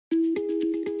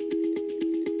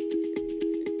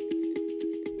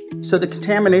So the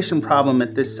contamination problem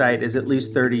at this site is at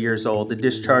least 30 years old. The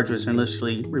discharge was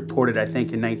initially reported, I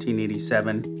think, in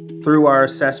 1987. Through our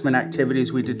assessment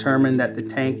activities, we determined that the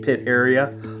tank pit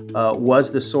area was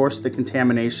the source of the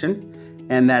contamination,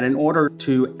 and that in order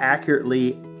to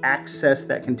accurately access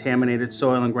that contaminated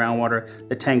soil and groundwater,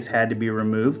 the tanks had to be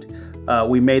removed.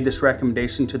 We made this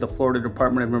recommendation to the Florida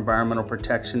Department of Environmental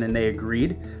Protection, and they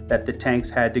agreed that the tanks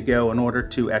had to go in order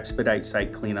to expedite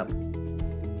site cleanup.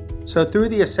 So through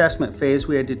the assessment phase,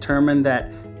 we had determined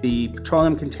that the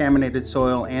petroleum-contaminated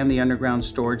soil and the underground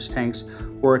storage tanks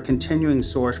were a continuing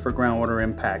source for groundwater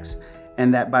impacts,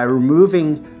 and that by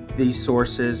removing these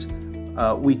sources,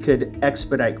 we could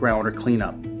expedite groundwater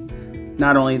cleanup.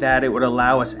 Not only that, it would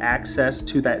allow us access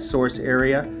to that source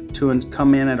area to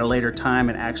come in at a later time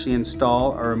and actually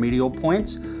install our remedial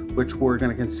points, which were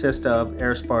going to consist of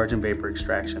air sparge and vapor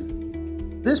extraction.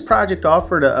 This project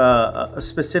offered a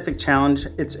specific challenge.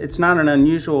 It's not an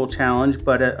unusual challenge,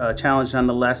 but a challenge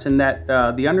nonetheless, in that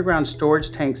the underground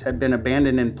storage tanks had been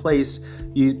abandoned in place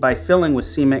by filling with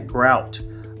cement grout.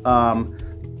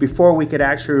 Before we could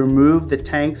actually remove the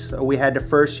tanks, we had to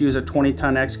first use a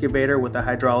 20-ton excavator with a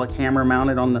hydraulic hammer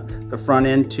mounted on the front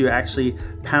end to actually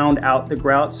pound out the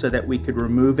grout so that we could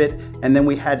remove it. And then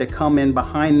we had to come in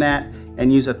behind that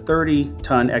and use a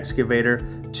 30-ton excavator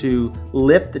to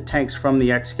lift the tanks from the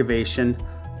excavation.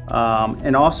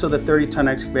 And also the 30-ton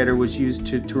excavator was used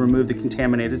to remove the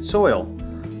contaminated soil.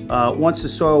 Once the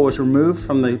soil was removed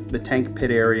from the tank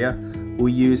pit area,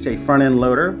 we used a front-end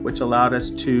loader, which allowed us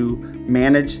to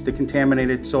manage the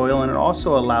contaminated soil, and it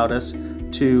also allowed us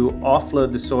to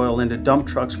offload the soil into dump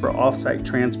trucks for off-site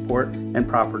transport and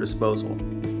proper disposal.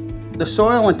 The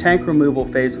soil and tank removal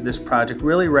phase of this project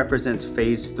really represents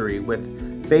phase 3,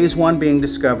 with phase 1 being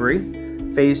discovery,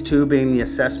 phase 2 being the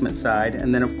assessment side,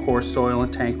 and then of course soil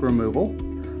and tank removal.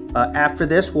 After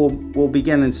this, we'll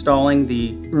begin installing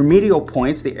the remedial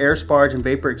points, the air sparge and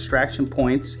vapor extraction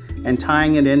points, and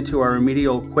tying it into our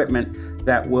remedial equipment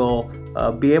that will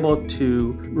be able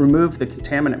to remove the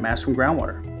contaminant mass from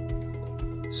groundwater.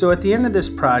 So at the end of this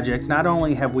project, not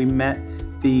only have we met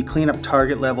the cleanup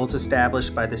target levels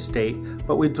established by the state,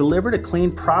 but we've delivered a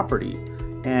clean property.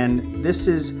 And this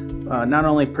is not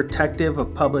only protective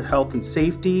of public health and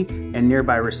safety and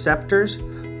nearby receptors,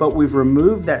 but we've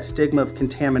removed that stigma of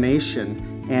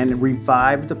contamination and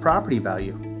revived the property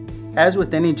value. As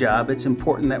with any job, it's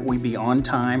important that we be on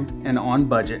time and on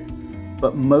budget,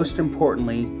 but most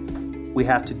importantly, we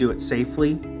have to do it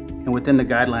safely and within the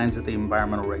guidelines of the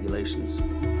environmental regulations.